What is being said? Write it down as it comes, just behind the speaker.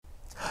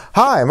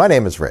Hi, my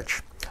name is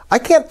Rich. I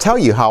can't tell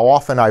you how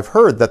often I've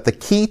heard that the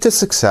key to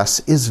success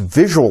is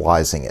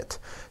visualizing it.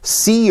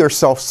 See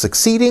yourself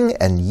succeeding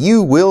and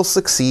you will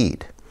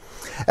succeed.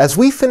 As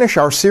we finish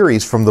our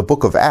series from the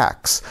book of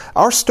Acts,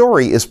 our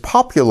story is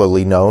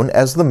popularly known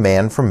as the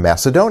man from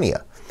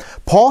Macedonia.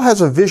 Paul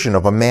has a vision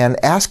of a man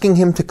asking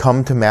him to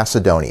come to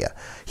Macedonia.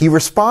 He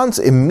responds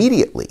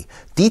immediately,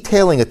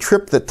 detailing a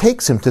trip that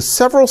takes him to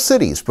several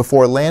cities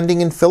before landing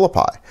in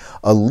Philippi,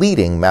 a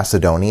leading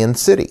Macedonian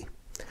city.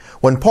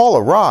 When Paul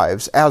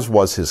arrives, as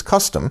was his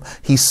custom,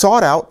 he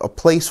sought out a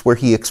place where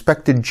he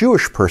expected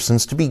Jewish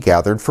persons to be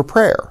gathered for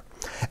prayer.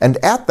 And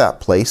at that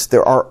place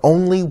there are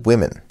only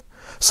women.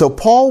 So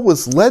Paul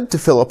was led to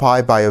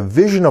Philippi by a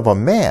vision of a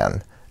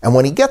man, and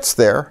when he gets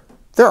there,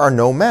 there are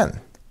no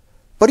men.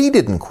 But he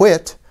didn't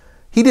quit.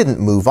 He didn't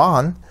move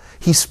on.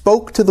 He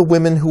spoke to the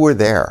women who were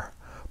there.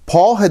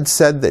 Paul had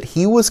said that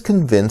he was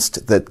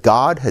convinced that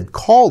God had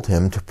called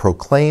him to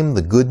proclaim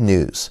the good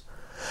news.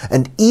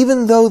 And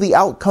even though the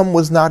outcome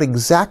was not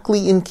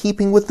exactly in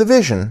keeping with the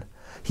vision,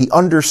 he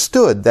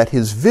understood that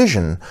his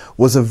vision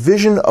was a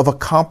vision of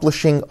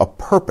accomplishing a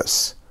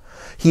purpose.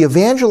 He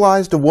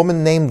evangelized a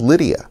woman named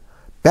Lydia,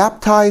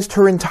 baptized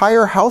her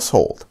entire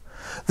household.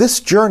 This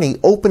journey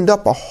opened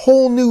up a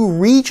whole new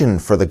region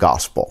for the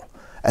gospel.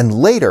 And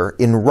later,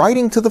 in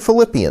writing to the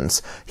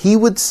Philippians, he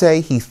would say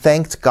he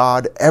thanked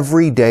God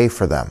every day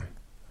for them.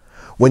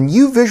 When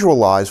you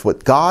visualize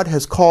what God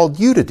has called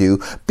you to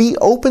do, be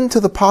open to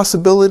the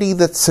possibility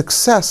that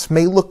success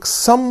may look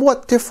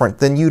somewhat different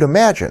than you'd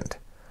imagined,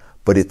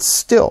 but it's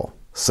still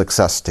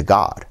success to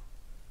God.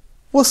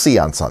 We'll see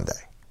you on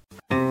Sunday.